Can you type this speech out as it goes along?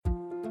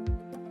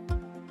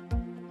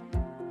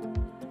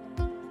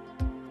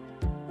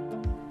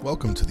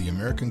Welcome to the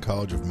American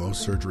College of Mohs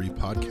Surgery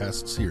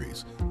podcast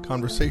series,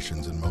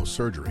 Conversations in Mohs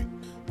Surgery,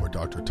 where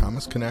Dr.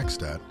 Thomas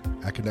Knackstadt,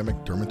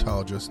 academic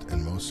dermatologist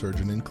and Mohs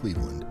surgeon in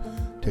Cleveland,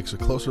 takes a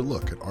closer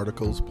look at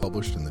articles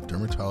published in the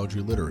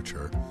dermatology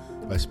literature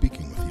by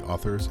speaking with the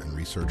authors and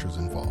researchers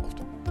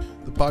involved.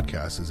 The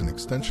podcast is an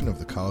extension of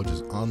the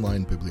college's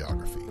online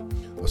bibliography,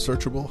 a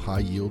searchable,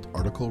 high-yield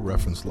article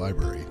reference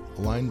library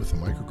aligned with the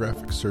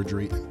Micrographic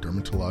Surgery and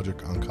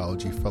Dermatologic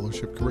Oncology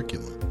Fellowship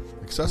curriculum,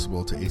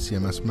 accessible to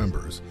ACMS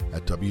members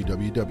at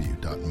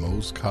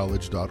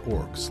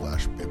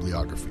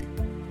www.mohscollege.org/bibliography.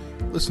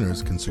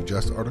 Listeners can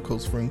suggest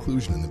articles for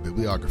inclusion in the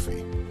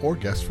bibliography or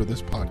guests for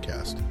this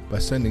podcast by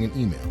sending an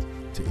email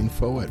to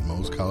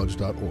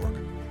info@mohscollege.org.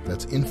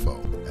 That's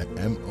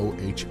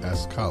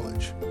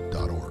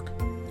info@mohscollege.org.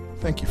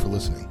 Thank you for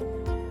listening.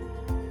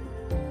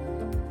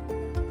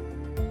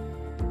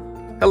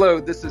 Hello,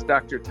 this is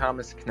Dr.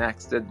 Thomas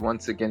Knackstadt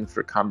once again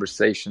for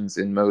Conversations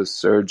in Mohs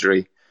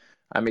Surgery.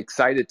 I'm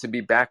excited to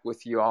be back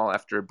with you all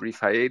after a brief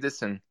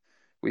hiatus, and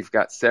we've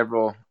got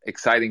several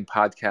exciting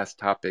podcast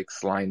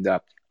topics lined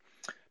up.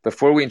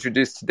 Before we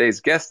introduce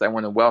today's guest, I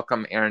want to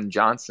welcome Aaron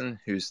Johnson,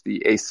 who's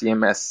the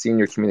ACMS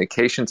Senior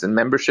Communications and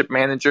Membership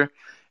Manager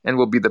and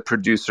will be the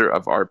producer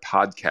of our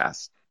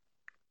podcast.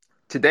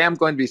 Today I'm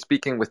going to be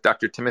speaking with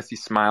Dr. Timothy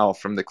Smile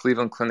from the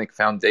Cleveland Clinic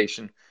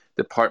Foundation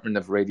Department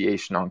of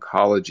Radiation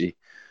Oncology.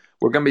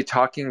 We're going to be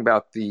talking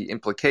about the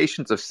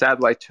implications of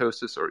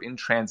satellotosis or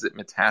in-transit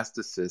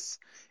metastasis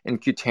in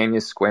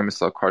cutaneous squamous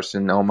cell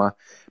carcinoma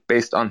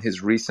based on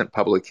his recent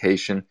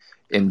publication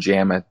in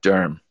JAMA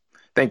Derm.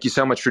 Thank you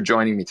so much for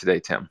joining me today,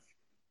 Tim.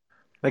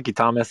 Thank you,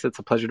 Thomas. It's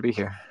a pleasure to be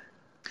here.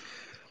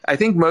 I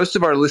think most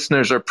of our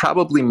listeners are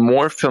probably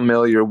more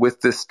familiar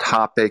with this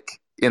topic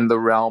in the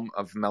realm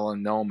of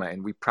melanoma,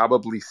 and we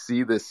probably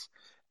see this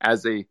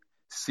as a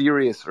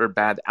serious or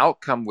bad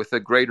outcome with a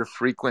greater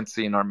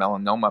frequency in our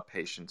melanoma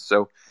patients.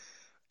 So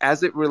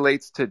as it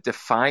relates to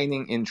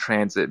defining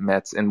in-transit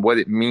mets and what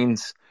it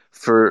means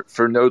for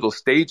nodal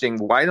staging,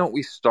 why don't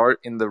we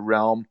start in the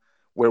realm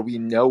where we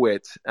know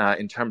it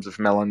in terms of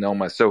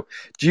melanoma? So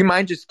do you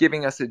mind just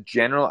giving us a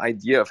general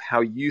idea of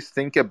how you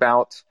think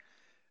about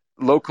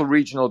local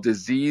regional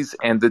disease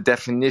and the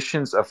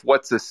definitions of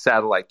what's a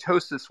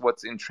satellotosis,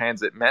 what's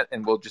in-transit met,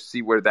 and we'll just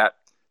see where that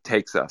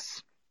takes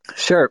us.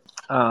 Sure.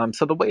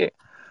 So the way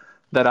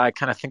that I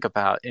kind of think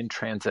about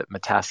in-transit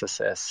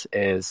metastasis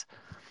is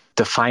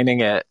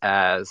defining it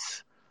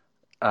as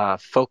a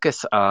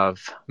focus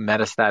of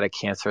metastatic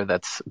cancer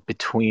that's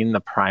between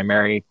the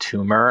primary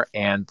tumor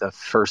and the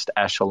first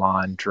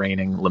echelon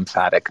draining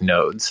lymphatic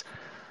nodes.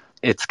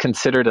 It's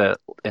considered an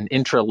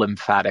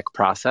intralymphatic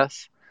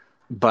process,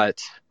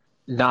 but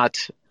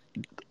not.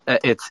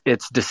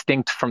 It's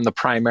distinct from the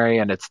primary,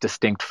 and it's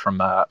distinct from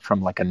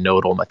like a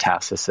nodal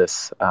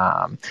metastasis.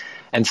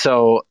 And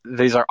so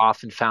these are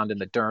often found in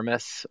the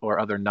dermis or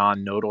other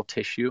non-nodal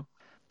tissue.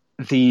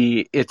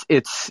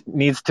 It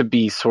needs to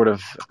be sort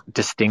of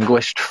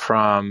distinguished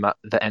from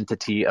the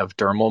entity of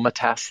dermal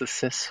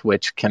metastasis,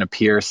 which can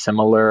appear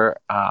similar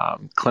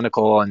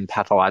clinical and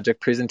pathologic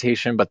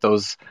presentation, but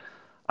those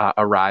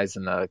arise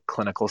in the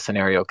clinical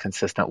scenario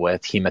consistent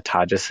with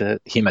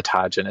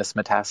hematogenous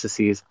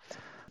metastases.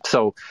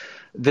 So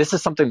this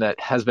is something that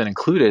has been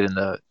included in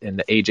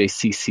the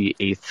AJCC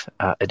 8th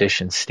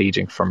edition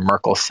staging for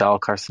Merkel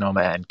cell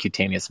carcinoma and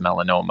cutaneous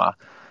melanoma.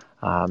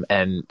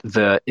 And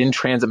the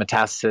in-transit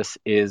metastasis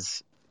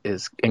is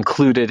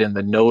included in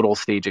the nodal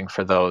staging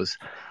for those,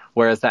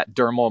 whereas that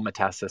dermal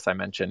metastasis I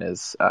mentioned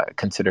is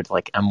considered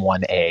like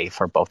M1A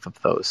for both of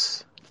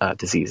those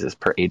diseases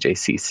per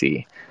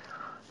AJCC.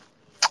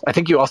 I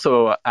think you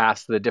also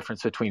asked the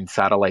difference between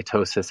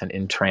satellotosis and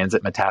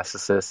in-transit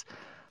metastasis.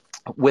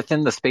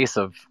 Within the space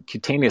of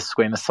cutaneous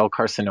squamous cell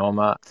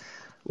carcinoma,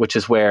 which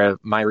is where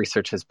my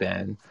research has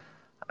been,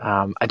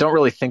 I don't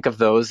really think of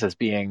those as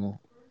being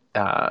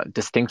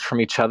distinct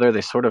from each other.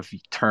 They're sort of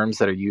terms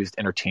that are used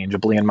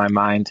interchangeably in my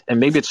mind.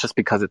 And maybe it's just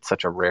because it's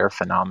such a rare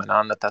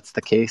phenomenon that that's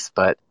the case.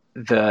 But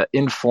the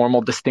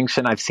informal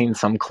distinction I've seen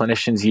some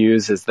clinicians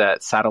use is that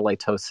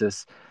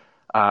satellotosis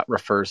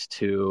refers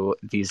to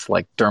these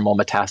like dermal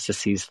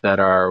metastases that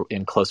are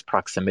in close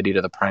proximity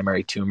to the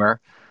primary tumor.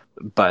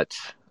 But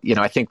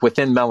I think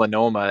within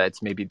melanoma,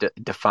 it's maybe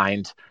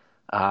defined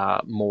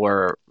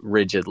more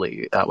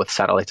rigidly, with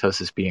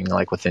satellotosis being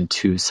like within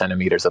 2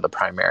 centimeters of the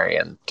primary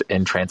and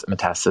in-transit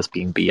metastasis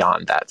being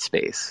beyond that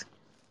space.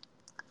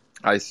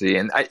 I see.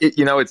 And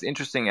it's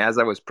interesting, as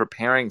I was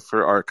preparing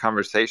for our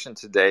conversation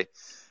today,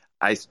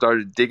 I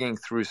started digging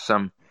through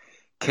some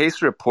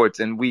case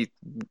reports, and we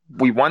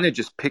want to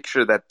just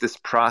picture that this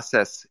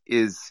process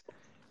is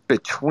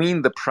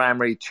between the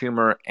primary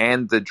tumor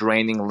and the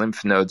draining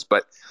lymph nodes.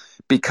 But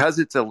because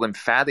it's a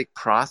lymphatic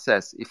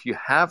process, if you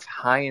have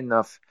high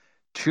enough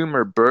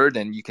tumor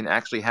burden, you can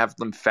actually have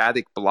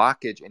lymphatic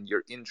blockage, and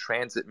your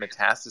in-transit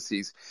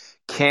metastases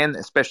can,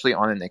 especially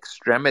on an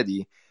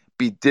extremity,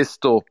 be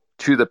distal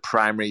to the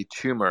primary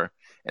tumor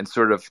and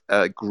sort of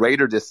a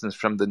greater distance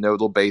from the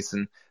nodal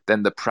basin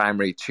than the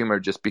primary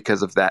tumor just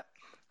because of that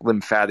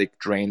lymphatic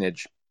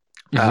drainage.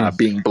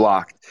 being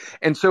blocked.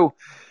 And so,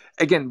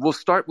 again, we'll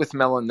start with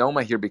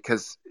melanoma here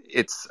because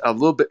it's a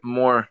little bit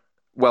more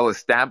well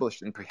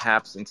established, and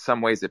perhaps in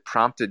some ways it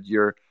prompted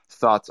your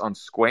thoughts on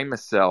squamous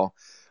cell.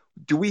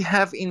 Do we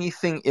have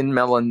anything in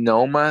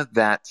melanoma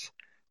that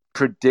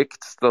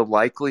predicts the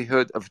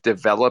likelihood of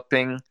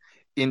developing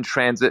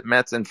in-transit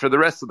METs? And for the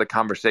rest of the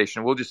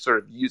conversation, we'll just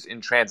sort of use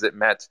in-transit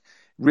METs,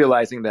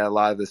 realizing that a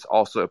lot of this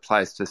also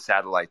applies to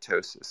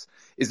satellotosis.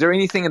 Is there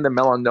anything in the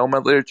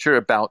melanoma literature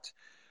about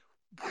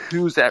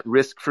who's at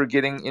risk for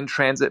getting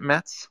in-transit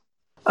METs?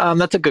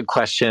 That's a good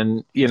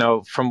question.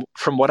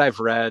 From what I've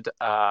read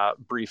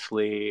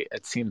briefly,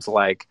 it seems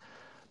like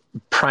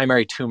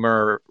primary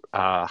tumor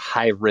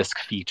high-risk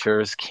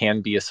features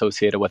can be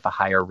associated with a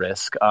higher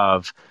risk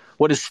of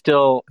what is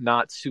still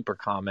not super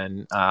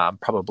common,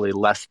 probably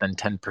less than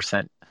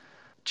 10%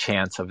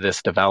 chance of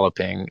this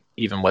developing,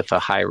 even with a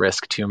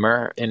high-risk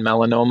tumor in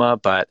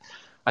melanoma. But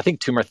I think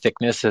tumor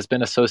thickness has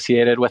been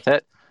associated with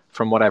it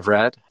from what I've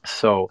read.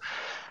 So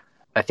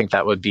I think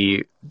that would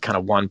be kind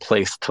of one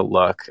place to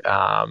look.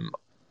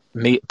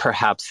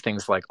 Perhaps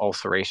things like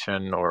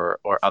ulceration or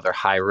other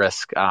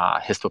high-risk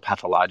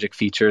histopathologic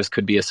features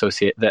could be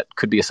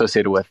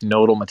associated with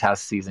nodal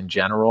metastases in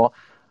general,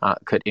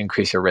 could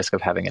increase your risk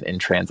of having an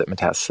in-transit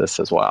metastasis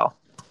as well.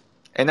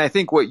 And I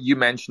think what you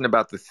mentioned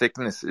about the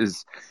thickness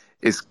is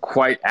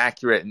quite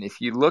accurate. And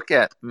if you look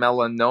at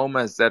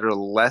melanomas that are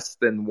less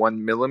than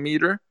 1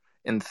 millimeter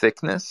in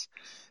thickness,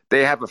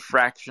 they have a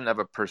fraction of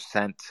a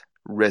percent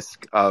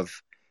risk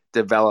of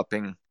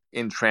developing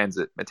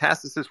in-transit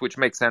metastasis, which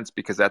makes sense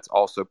because that's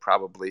also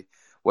probably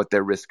what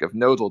their risk of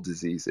nodal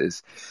disease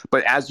is.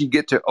 But as you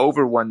get to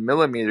over 1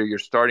 millimeter, you're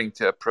starting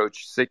to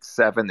approach 6,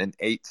 7, and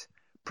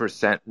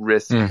 8%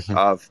 risk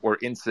of, or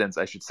incidence,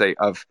 I should say,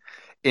 of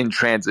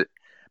in-transit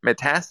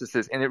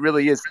metastasis. And it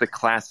really is the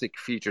classic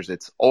features.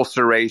 It's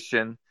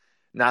ulceration.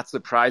 Not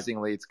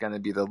surprisingly, it's going to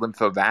be the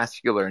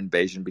lymphovascular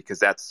invasion because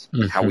that's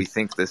how we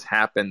think this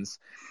happens.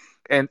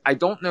 And I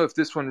don't know if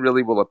this one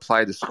really will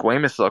apply to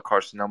squamous cell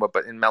carcinoma,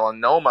 but in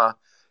melanoma,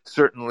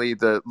 certainly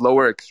the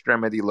lower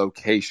extremity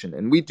location.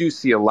 And we do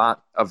see a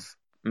lot of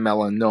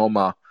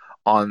melanoma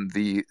on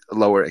the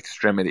lower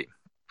extremity.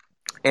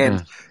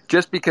 And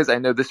just because I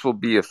know this will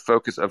be a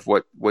focus of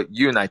what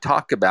you and I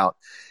talk about,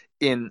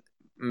 in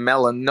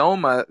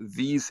melanoma,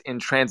 these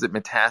in-transit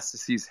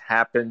metastases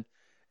happen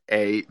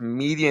a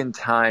median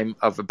time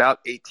of about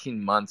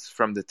 18 months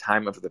from the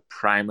time of the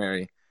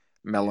primary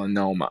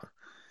melanoma.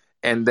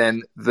 And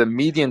then the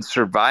median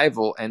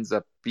survival ends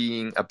up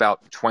being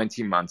about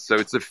 20 months. So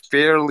it's a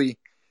fairly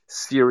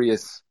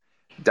serious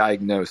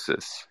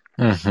diagnosis.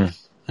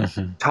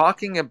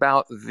 Talking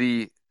about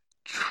the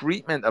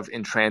treatment of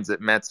in-transit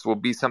METs will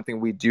be something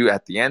we do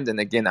at the end. And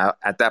again,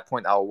 at that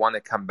point, I'll want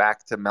to come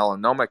back to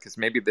melanoma because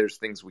maybe there's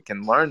things we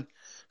can learn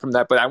from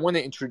that. But I want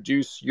to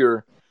introduce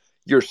your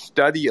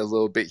study a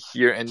little bit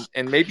here.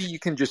 And maybe you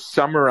can just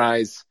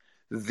summarize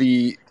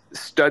the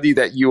study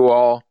that you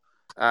all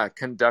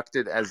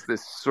conducted as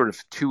this sort of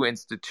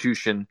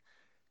 2-institution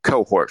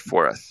cohort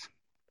for us.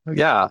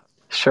 Yeah,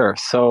 sure.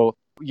 So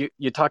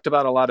you talked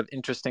about a lot of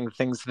interesting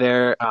things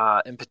there.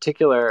 In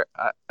particular,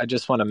 I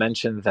just want to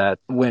mention that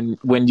when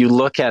you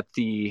look at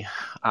the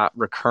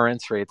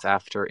recurrence rates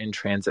after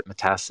in-transit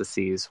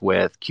metastases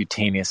with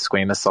cutaneous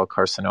squamous cell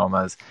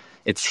carcinomas,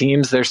 it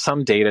seems there's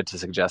some data to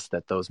suggest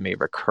that those may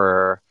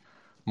recur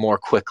more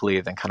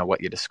quickly than kind of what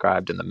you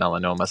described in the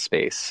melanoma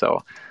space.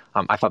 So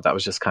I thought that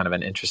was just kind of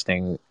an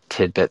interesting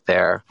tidbit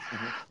there.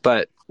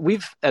 But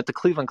we've, at the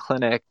Cleveland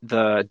Clinic,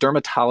 the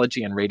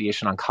dermatology and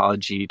radiation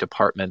oncology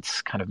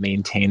departments kind of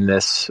maintain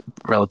this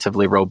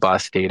relatively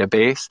robust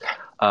database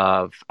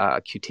of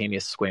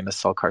cutaneous squamous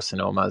cell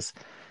carcinomas.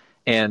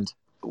 And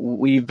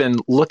we've been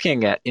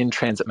looking at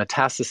in-transit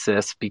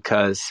metastasis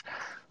because,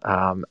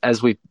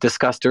 as we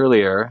discussed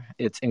earlier,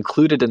 it's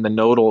included in the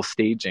nodal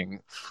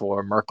staging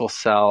for Merkel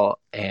cell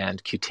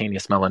and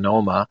cutaneous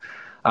melanoma,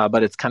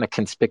 but it's kind of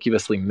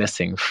conspicuously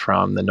missing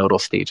from the nodal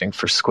staging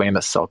for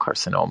squamous cell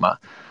carcinoma.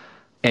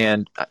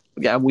 And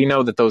we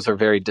know that those are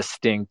very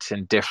distinct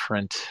and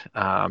different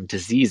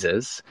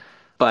diseases,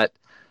 but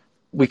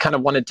we kind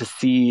of wanted to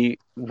see,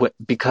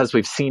 because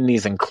we've seen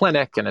these in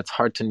clinic and it's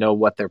hard to know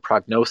what their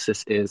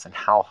prognosis is and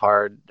how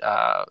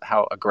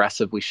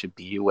aggressive we should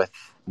be with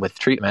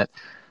treatment,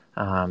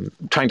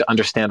 trying to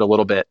understand a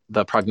little bit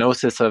the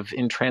prognosis of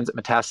in-transit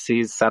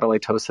metastases,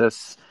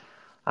 satellotosis,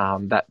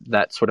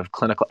 that sort of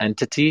clinical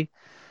entity,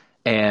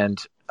 and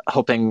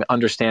hoping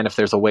understand if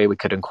there's a way we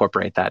could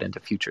incorporate that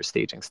into future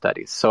staging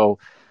studies. So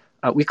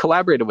we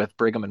collaborated with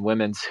Brigham and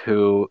Women's,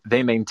 who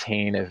they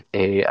maintain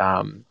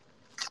a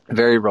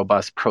very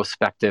robust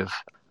prospective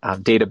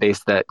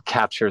database that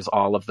captures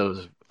all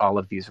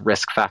of these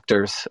risk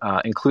factors,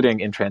 including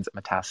in-transit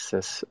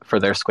metastasis for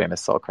their squamous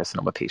cell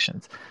carcinoma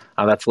patients.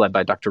 That's led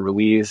by Dr.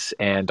 Ruiz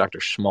and Dr.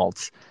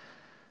 Schmaltz.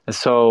 And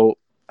so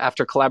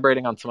after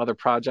collaborating on some other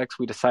projects,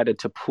 we decided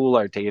to pool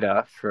our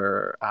data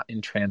for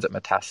in-transit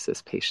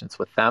metastasis patients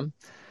with them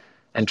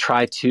and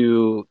try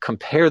to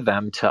compare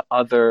them to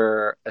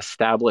other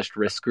established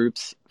risk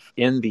groups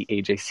in the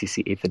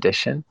AJCC 8th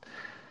edition.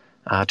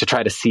 to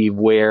try to see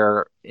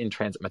where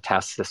in-transit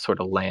metastasis sort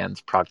of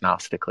lands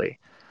prognostically.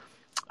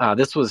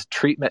 This was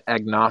treatment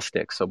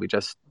agnostic, so we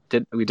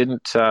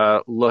didn't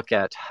look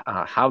at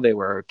how they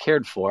were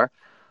cared for,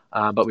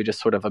 but we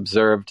just sort of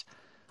observed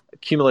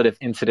cumulative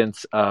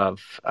incidence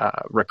of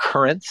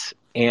recurrence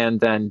and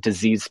then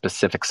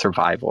disease-specific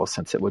survival,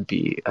 since it would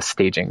be a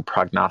staging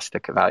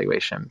prognostic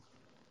evaluation.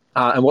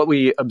 And what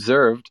we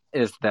observed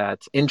is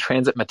that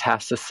in-transit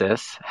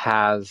metastasis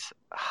has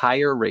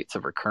higher rates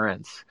of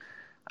recurrence.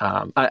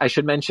 I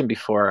should mention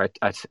before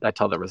I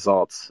tell the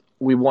results,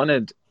 we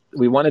wanted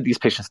these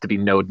patients to be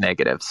node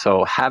negative,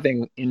 so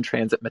having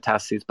in-transit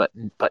metastases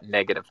but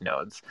negative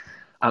nodes.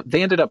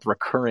 They ended up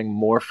recurring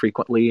more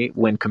frequently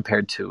when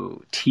compared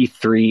to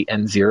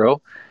T3N0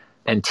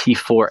 and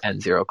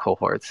T4N0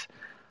 cohorts.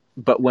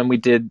 But when we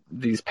did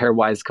these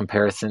pairwise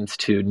comparisons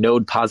to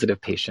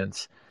node-positive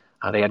patients,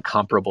 they had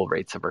comparable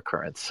rates of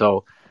recurrence.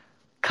 So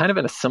kind of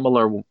in a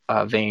similar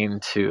vein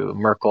to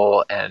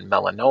Merkel and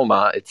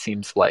melanoma, it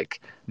seems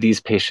like these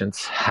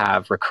patients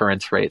have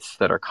recurrence rates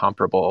that are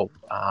comparable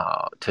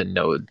to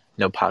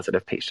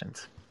node-positive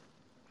patients.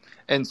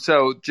 And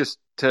so just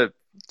to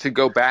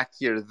go back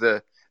here,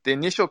 the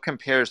initial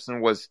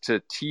comparison was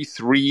to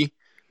T3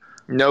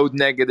 node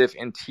negative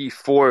and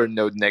T4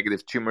 node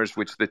negative tumors,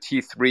 which the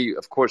T3,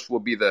 of course, will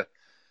be the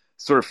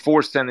sort of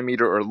 4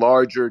 centimeter or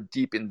larger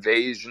deep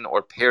invasion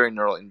or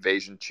perineural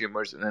invasion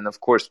tumors. And then, of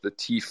course, the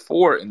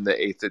T4 in the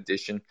 8th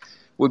edition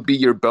would be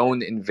your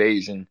bone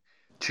invasion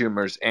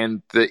tumors.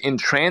 And the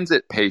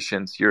in-transit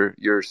patients,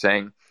 you're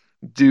saying,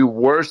 do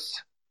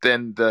worse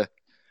than the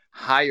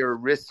higher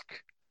risk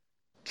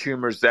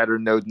tumors that are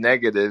node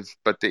negative,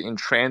 but the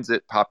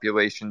in-transit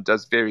population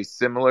does very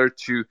similar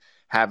to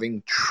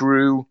having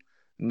true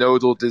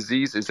nodal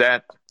disease. Is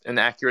that an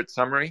accurate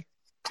summary?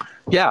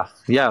 Yeah,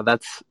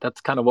 that's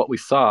kind of what we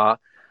saw.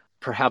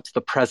 Perhaps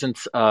the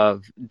presence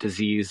of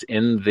disease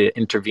in the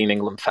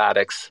intervening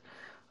lymphatics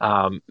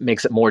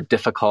makes it more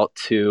difficult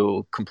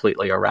to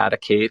completely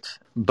eradicate.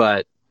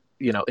 But,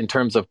 in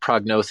terms of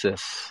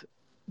prognosis,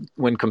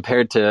 when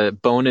compared to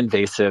bone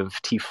invasive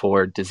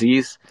T4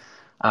 disease,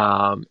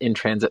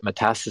 in-transit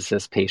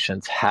metastasis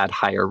patients had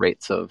higher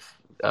rates of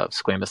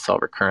squamous cell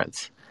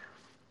recurrence.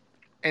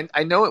 And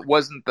I know it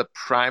wasn't the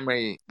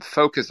primary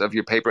focus of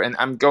your paper, and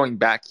I'm going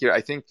back here.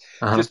 I think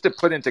just to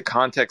put into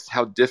context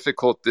how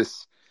difficult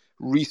this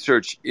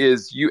research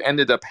is, you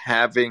ended up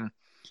having,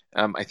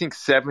 I think,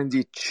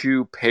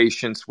 72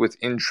 patients with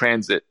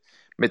in-transit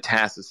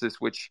metastasis,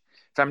 which,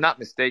 if I'm not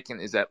mistaken,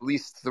 is at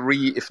least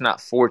 3, if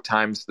not 4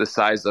 times the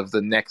size of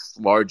the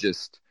next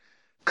largest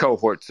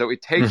cohort. So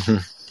it takes,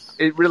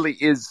 it really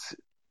is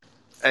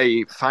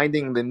a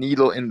finding the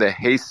needle in the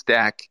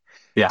haystack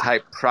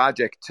type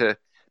project to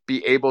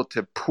be able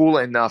to pool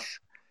enough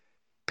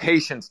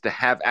patients to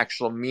have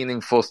actual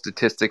meaningful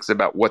statistics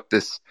about what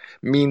this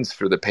means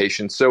for the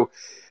patient. So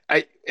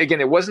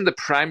again, it wasn't the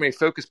primary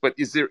focus, but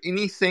is there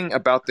anything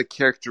about the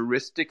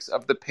characteristics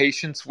of the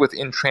patients with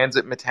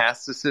in-transit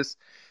metastasis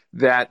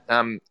that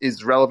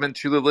is relevant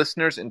to the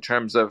listeners in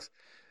terms of,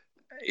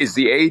 is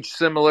the age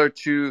similar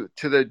to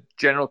the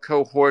general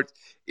cohort?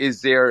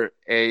 Is there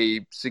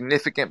a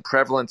significant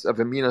prevalence of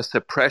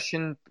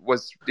immunosuppression?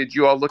 Did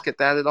you all look at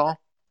that at all?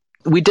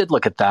 We did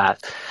look at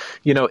that.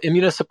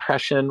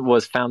 Immunosuppression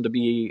was found to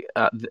be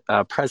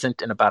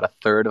present in about a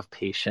third of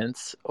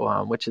patients,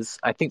 which is,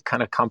 I think,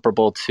 kind of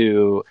comparable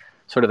to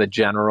sort of the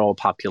general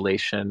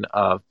population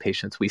of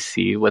patients we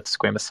see with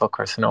squamous cell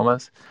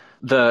carcinomas.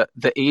 The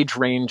age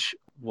range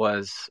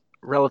was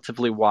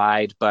relatively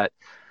wide, but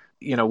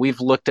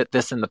we've looked at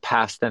this in the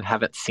past and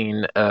haven't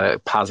seen a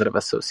positive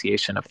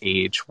association of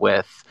age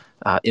with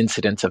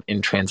incidence of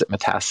in-transit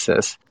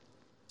metastasis.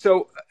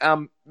 So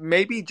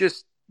maybe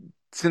just,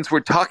 since we're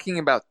talking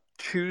about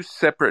 2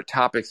 separate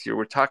topics here,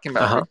 we're talking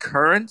about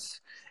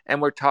recurrence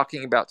and we're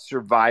talking about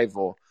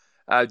survival.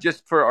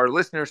 Just for our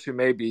listeners who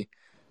may be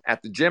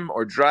at the gym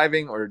or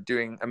driving or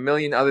doing a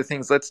million other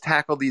things, let's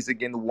tackle these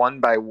again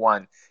one by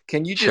one.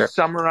 Can you just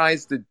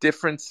summarize the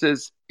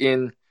differences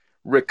in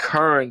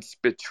recurrence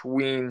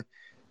between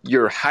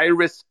your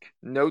high-risk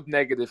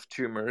node-negative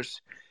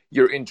tumors,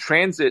 your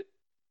in-transit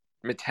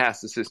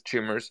metastasis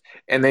tumors,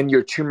 and then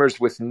your tumors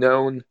with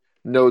known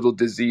nodal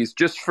disease,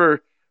 just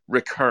for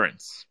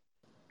recurrence?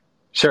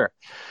 Sure.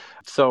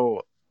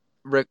 So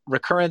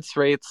recurrence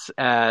rates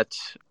at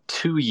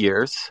 2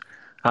 years,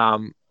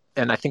 and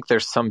I think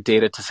there's some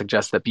data to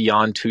suggest that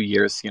beyond 2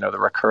 years, the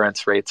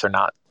recurrence rates are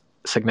not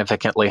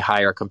significantly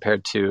higher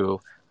compared to,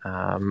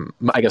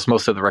 I guess,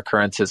 most of the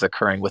recurrences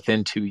occurring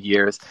within 2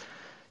 years.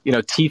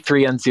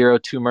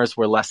 T3N0 tumors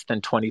were less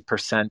than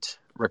 20%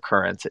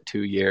 recurrence at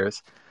 2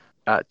 years.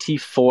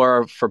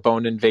 T4 for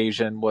bone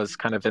invasion was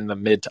kind of in the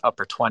mid to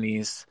upper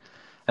 20s.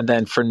 And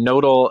then for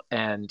nodal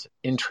and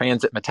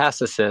in-transit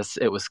metastasis,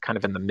 it was kind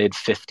of in the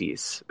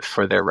mid-50s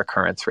for their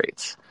recurrence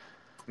rates.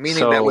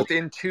 Meaning that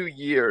within 2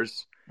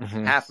 years,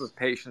 half of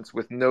patients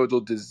with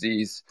nodal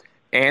disease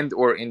and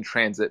or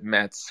in-transit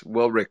mets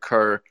will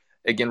recur,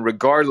 again,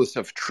 regardless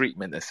of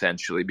treatment,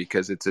 essentially,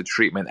 because it's a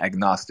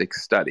treatment-agnostic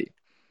study.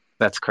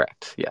 That's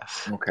correct.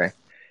 Yes. Okay.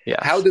 Yes.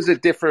 How does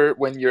it differ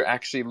when you're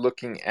actually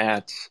looking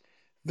at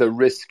the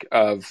risk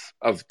of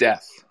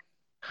death?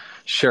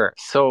 Sure.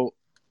 So,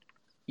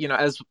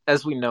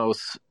 as we know,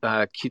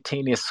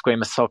 cutaneous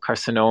squamous cell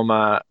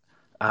carcinoma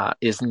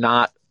is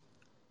not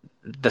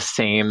the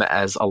same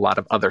as a lot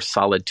of other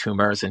solid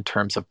tumors in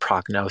terms of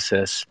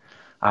prognosis,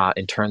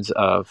 in terms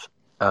of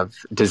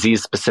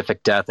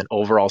disease-specific death and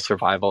overall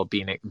survival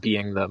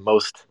being the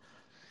most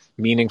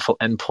meaningful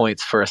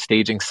endpoints for a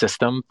staging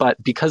system.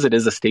 But because it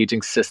is a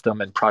staging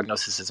system and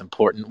prognosis is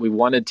important, we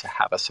wanted to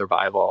have a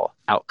survival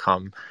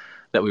outcome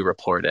that we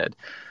reported.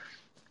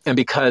 And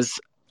because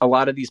a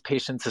lot of these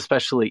patients,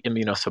 especially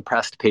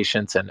immunosuppressed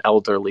patients and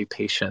elderly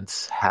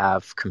patients,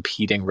 have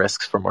competing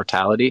risks for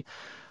mortality,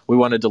 we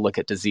wanted to look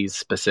at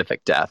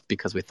disease-specific death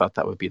because we thought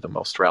that would be the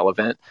most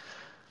relevant.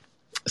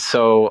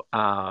 So,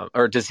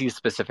 or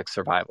disease-specific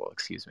survival,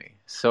 excuse me.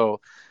 So,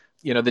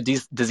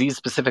 the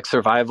disease-specific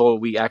survival,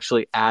 we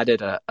actually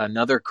added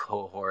another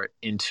cohort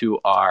into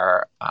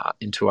our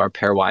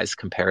pairwise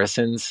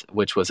comparisons,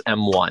 which was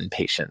M1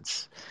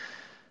 patients.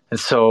 And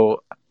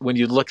so, when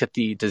you look at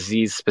the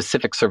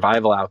disease-specific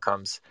survival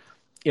outcomes,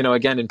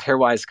 again, in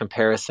pairwise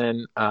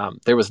comparison,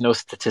 there was no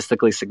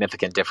statistically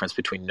significant difference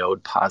between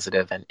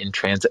node-positive and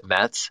in-transit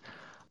Mets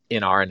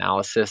in our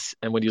analysis.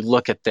 And when you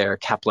look at their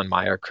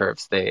Kaplan-Meier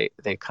curves, they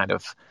kind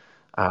of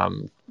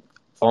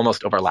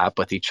almost overlap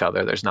with each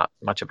other. There's not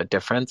much of a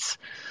difference.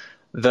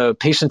 The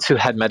patients who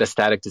had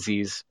metastatic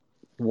disease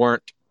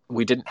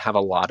we didn't have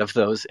a lot of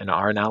those in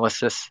our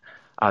analysis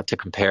to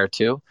compare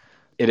to.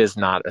 It is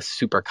not a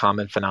super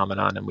common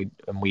phenomenon,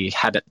 and we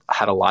hadn't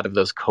had a lot of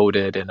those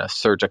coded in a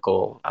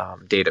surgical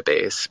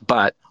database.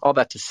 But all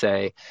that to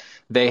say,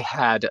 they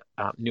had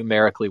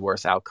numerically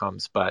worse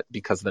outcomes, but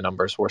because the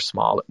numbers were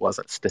small, it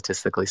wasn't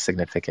statistically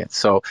significant.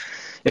 So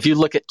if you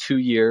look at 2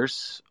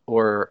 years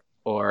or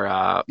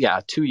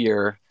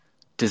 2-year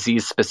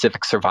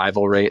disease-specific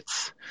survival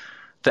rates,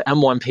 the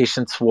M1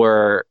 patients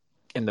were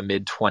in the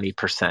mid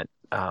 20%,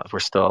 were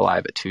still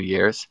alive at 2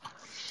 years.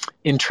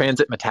 In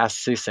transit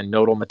metastases and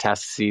nodal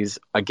metastases,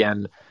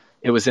 again,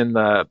 it was in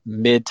the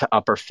mid to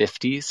upper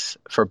 50s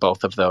for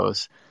both of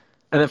those.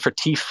 And then for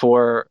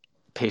T4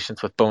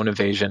 patients with bone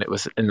invasion, it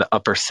was in the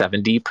upper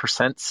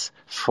 70%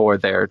 for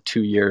their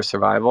 2-year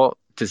survival,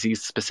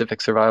 disease-specific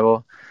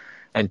survival.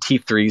 And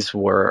T3s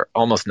were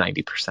almost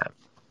 90%.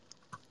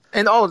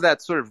 And all of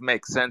that sort of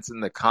makes sense in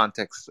the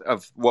context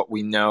of what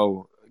we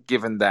know,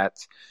 given that,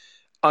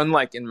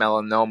 unlike in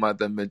melanoma,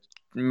 the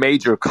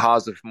major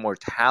cause of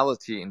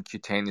mortality in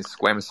cutaneous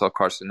squamous cell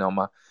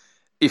carcinoma,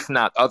 if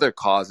not other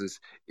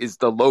causes, is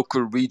the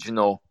local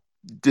regional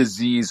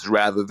disease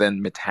rather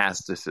than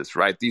metastasis,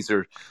 right? These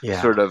are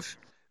sort of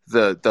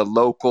the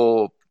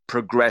local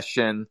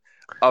progression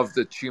of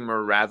the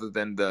tumor rather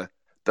than the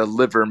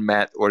liver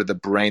met or the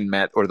brain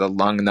met or the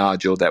lung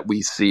nodule that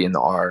we see in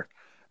our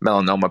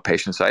melanoma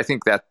patients. So I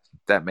think that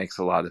makes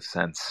a lot of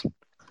sense.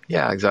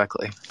 Yeah,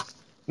 exactly.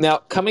 Now,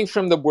 coming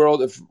from the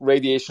world of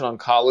radiation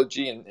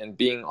oncology and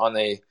being on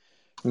a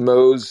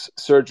Mohs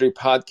Surgery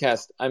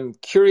podcast, I'm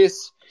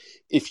curious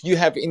if you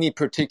have any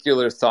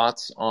particular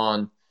thoughts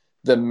on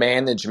the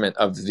management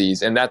of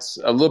these. And that's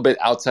a little bit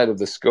outside of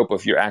the scope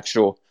of your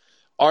actual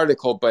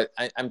article, but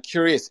I'm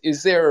curious,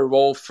 is there a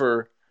role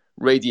for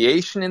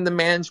radiation in the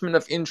management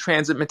of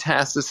in-transit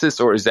metastasis,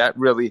 or is that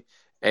really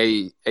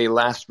a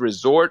last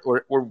resort,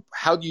 or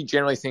how do you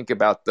generally think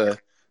about the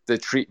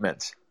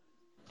treatment?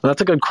 Well,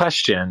 that's a good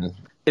question.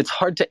 It's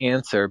hard to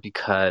answer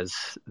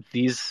because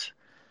these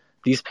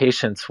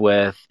patients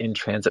with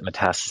in-transit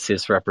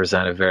metastasis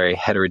represent a very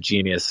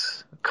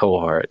heterogeneous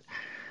cohort.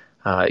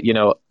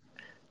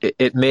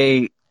 It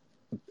may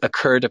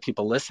occur to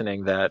people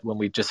listening that when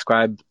we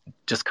describe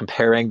just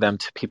comparing them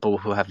to people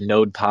who have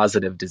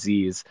node-positive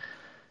disease,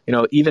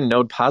 even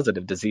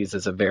node-positive disease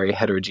is a very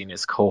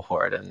heterogeneous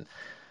cohort. And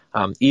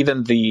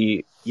even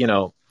the,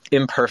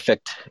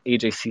 imperfect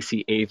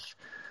AJCC8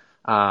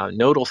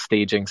 nodal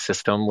staging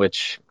system,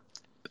 which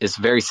is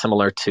very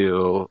similar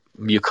to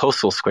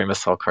mucosal squamous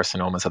cell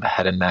carcinomas of the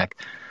head and neck,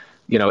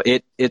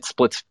 it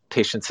splits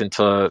patients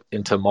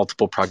into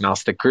multiple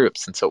prognostic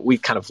groups. And so we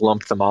kind of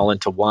lumped them all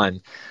into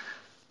one.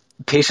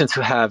 Patients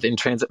who have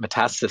in-transit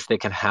metastasis, they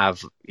can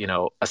have,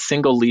 a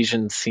single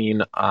lesion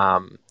seen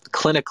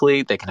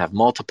clinically. They can have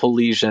multiple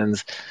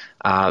lesions.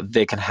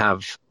 They can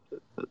have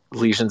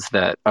lesions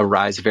that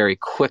arise very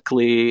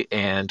quickly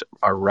and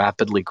are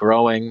rapidly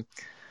growing.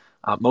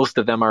 Most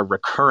of them are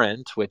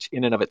recurrent, which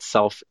in and of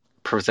itself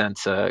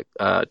presents a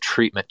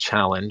treatment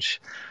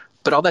challenge.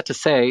 But all that to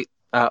say,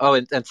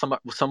 and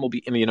some will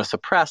be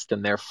immunosuppressed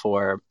and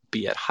therefore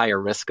be at higher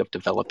risk of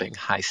developing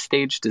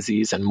high-stage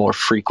disease and more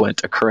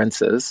frequent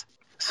occurrences.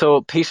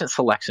 So patient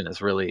selection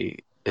is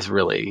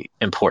really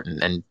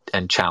important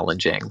and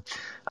challenging.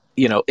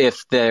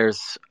 If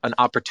there's an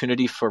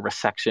opportunity for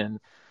resection,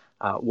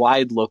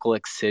 wide local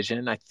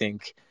excision, I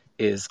think,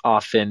 is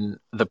often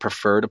the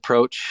preferred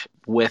approach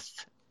with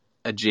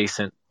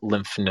adjacent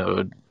lymph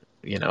node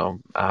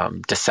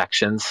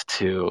dissections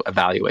to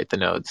evaluate the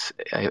nodes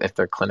if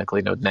they're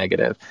clinically node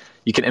negative.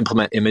 You can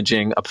implement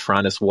imaging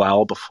upfront as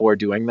well before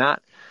doing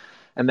that.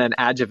 And then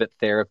adjuvant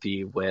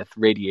therapy with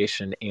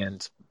radiation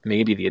and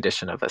maybe the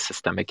addition of a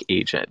systemic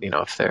agent.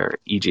 If they're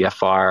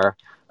EGFR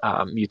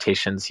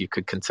mutations, you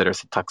could consider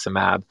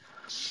cetuximab.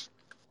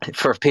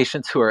 For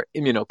patients who are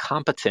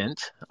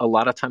immunocompetent, a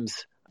lot of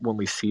times when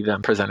we see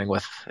them presenting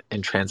with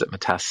in-transit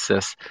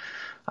metastasis,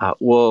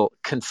 we'll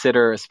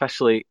consider,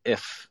 especially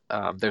if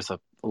there's a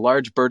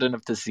large burden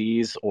of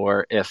disease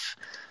or if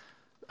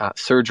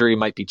surgery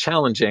might be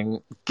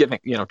challenging,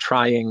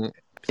 trying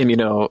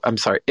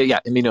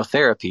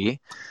immunotherapy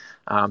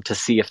to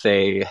see if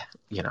they,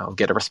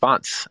 get a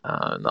response.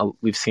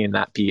 We've seen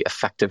that be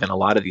effective in a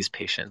lot of these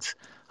patients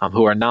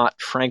who are not,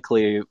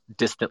 frankly,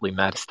 distantly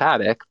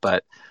metastatic,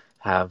 but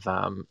have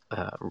a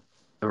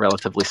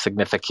relatively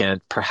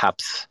significant,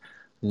 perhaps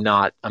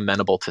not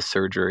amenable to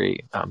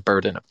surgery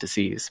burden of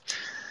disease.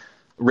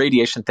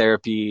 Radiation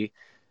therapy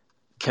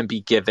can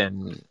be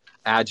given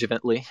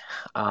adjuvantly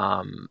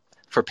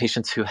for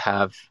patients who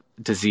have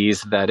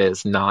disease that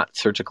is not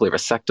surgically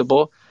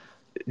resectable.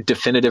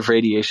 Definitive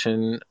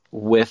radiation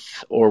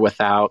with or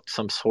without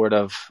some sort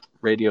of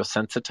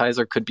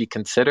radiosensitizer could be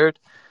considered.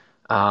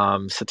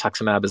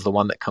 Cetuximab is the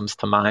one that comes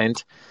to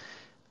mind,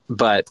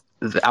 but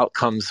the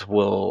outcomes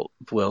we'll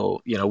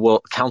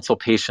counsel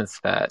patients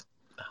that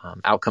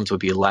outcomes would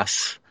be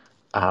less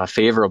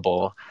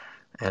favorable,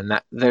 and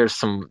that there's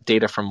some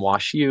data from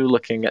WashU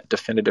looking at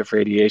definitive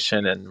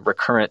radiation, and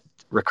recurrent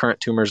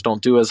tumors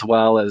don't do as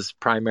well as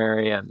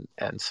primary, and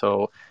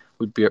so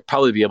we'd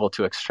probably be able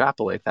to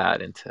extrapolate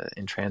that into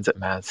in-transit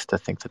meds to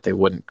think that they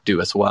wouldn't do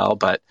as well.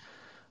 But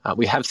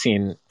we have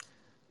seen,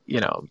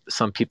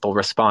 some people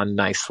respond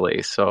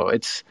nicely. So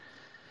it's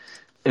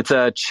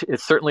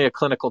certainly a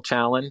clinical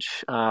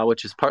challenge,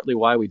 which is partly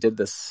why we did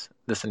this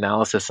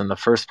analysis in the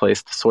first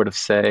place, to sort of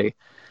say,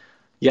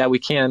 yeah, we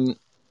can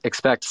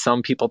expect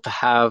some people to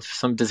have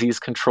some disease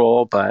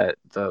control, but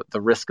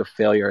the risk of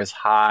failure is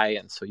high,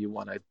 and so you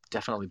want to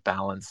definitely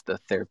balance the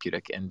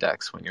therapeutic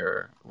index when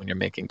you're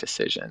making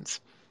decisions.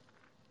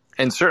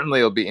 And certainly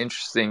it'll be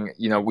interesting.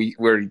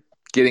 We're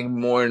getting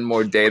more and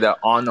more data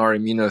on our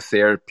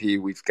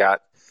immunotherapy. We've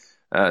got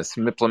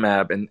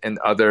cemiplimab and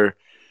other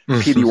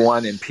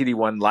PD-1 and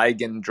PD-1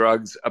 ligand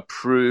drugs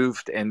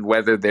approved, and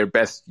whether they're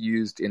best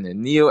used in a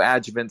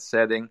neoadjuvant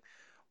setting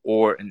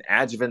or an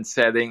adjuvant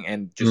setting,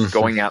 and just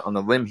going out on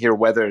a limb here,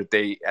 whether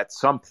they at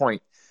some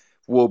point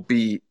will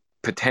be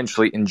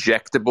potentially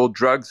injectable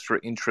drugs for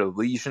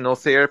intralesional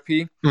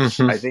therapy,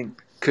 I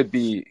think could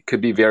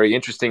be very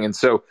interesting. And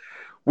so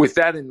with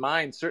that in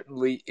mind,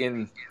 certainly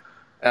in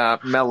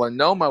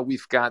melanoma,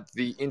 we've got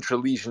the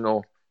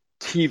intralesional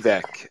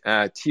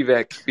T-VEC,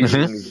 T-VEC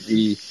being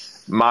the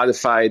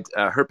modified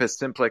herpes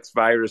simplex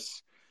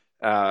virus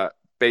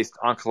based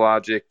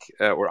oncologic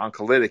or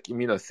oncolytic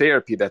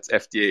immunotherapy that's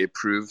FDA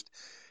approved.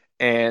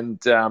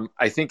 And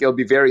I think it'll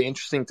be very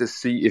interesting to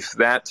see if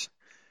that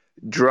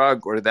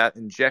drug or that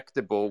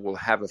injectable will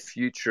have a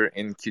future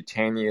in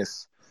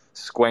cutaneous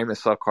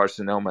squamous cell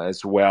carcinoma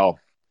as well.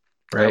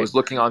 Right. I was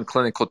looking on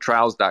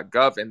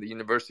clinicaltrials.gov, and the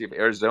University of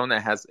Arizona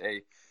has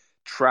a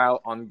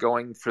trial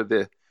ongoing for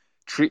the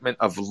treatment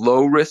of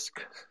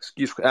low-risk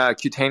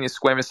cutaneous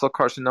squamous cell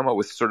carcinoma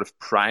with sort of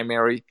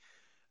primary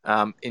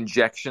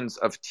injections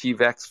of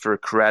T-VECs for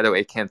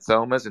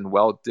keratoacanthomas and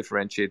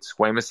well-differentiated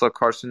squamous cell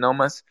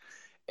carcinomas.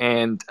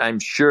 And I'm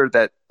sure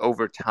that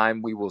over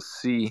time we will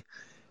see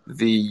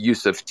the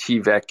use of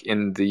T-VEC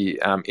in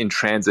the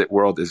in-transit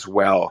world as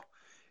well.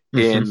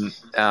 In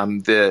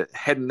the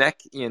head and neck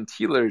ENT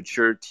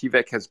literature,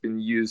 T-VEC has been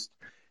used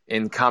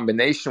in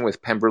combination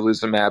with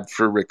pembrolizumab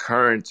for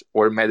recurrent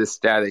or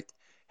metastatic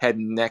head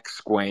and neck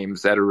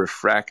squames that are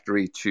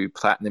refractory to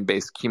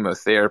platinum-based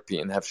chemotherapy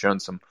and have shown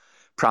some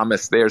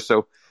promise there.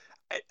 So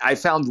I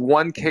found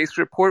one case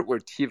report where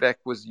T-VEC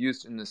was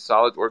used in a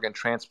solid organ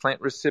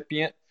transplant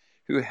recipient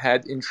who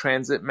had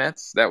in-transit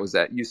Mets. That was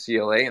at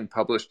UCLA and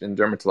published in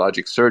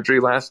Dermatologic Surgery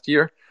last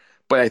year.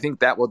 But I think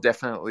that will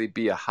definitely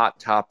be a hot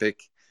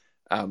topic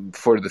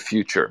for the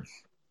future.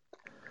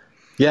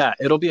 Yeah,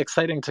 it'll be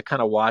exciting to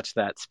kind of watch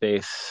that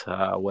space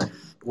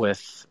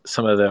with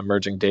some of the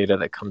emerging data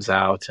that comes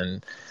out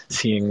and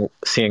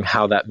seeing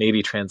how that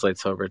maybe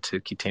translates over to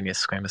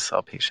cutaneous squamous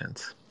cell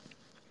patients.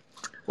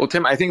 Well,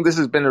 Tim, I think this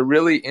has been a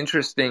really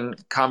interesting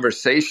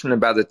conversation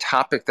about a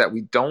topic that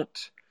we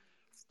don't,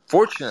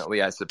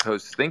 fortunately, I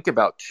suppose, think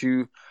about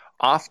too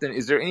often.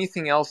 Is there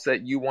anything else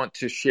that you want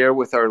to share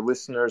with our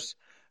listeners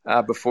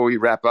before we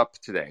wrap up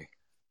today?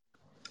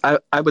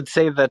 I would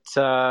say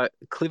that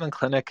Cleveland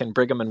Clinic and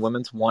Brigham and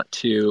Women's want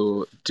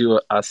to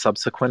do a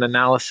subsequent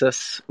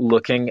analysis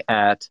looking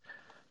at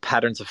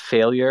patterns of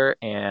failure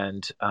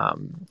and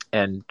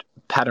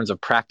patterns of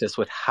practice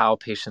with how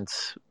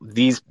patients,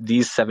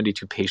 these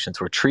 72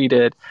 patients were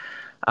treated,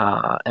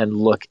 and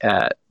look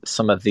at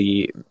some of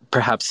the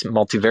perhaps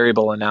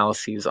multivariable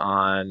analyses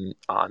on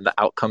the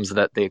outcomes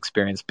that they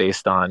experienced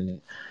based on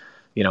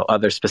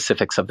other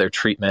specifics of their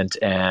treatment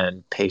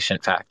and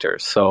patient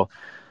factors. So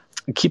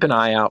keep an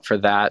eye out for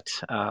that.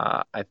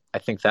 I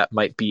think that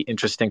might be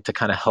interesting to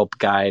kind of help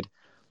guide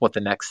what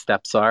the next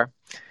steps are.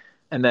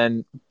 And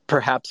then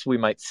perhaps we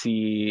might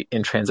see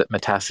in-transit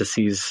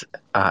metastases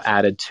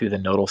added to the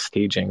nodal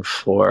staging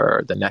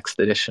for the next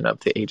edition of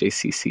the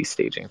AJCC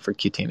staging for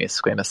cutaneous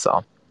squamous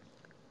cell.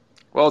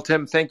 Well,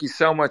 Tim, thank you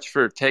so much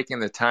for taking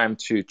the time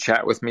to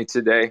chat with me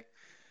today.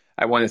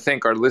 I want to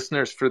thank our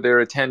listeners for their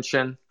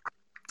attention.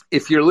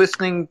 If you're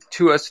listening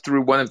to us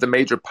through one of the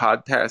major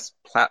podcast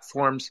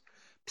platforms,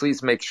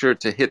 please make sure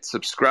to hit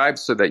subscribe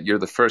so that you're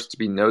the first to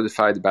be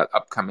notified about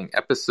upcoming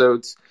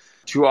episodes.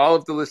 To all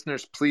of the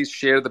listeners, please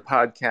share the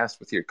podcast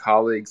with your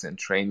colleagues and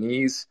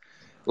trainees.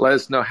 Let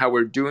us know how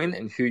we're doing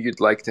and who you'd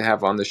like to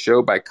have on the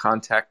show by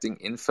contacting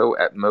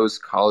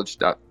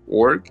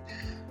info@mohscollege.org.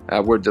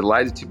 We're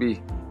delighted to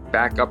be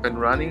back up and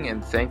running,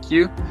 and thank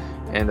you.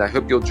 And I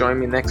hope you'll join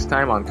me next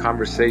time on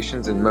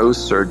Conversations in Mohs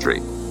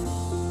Surgery.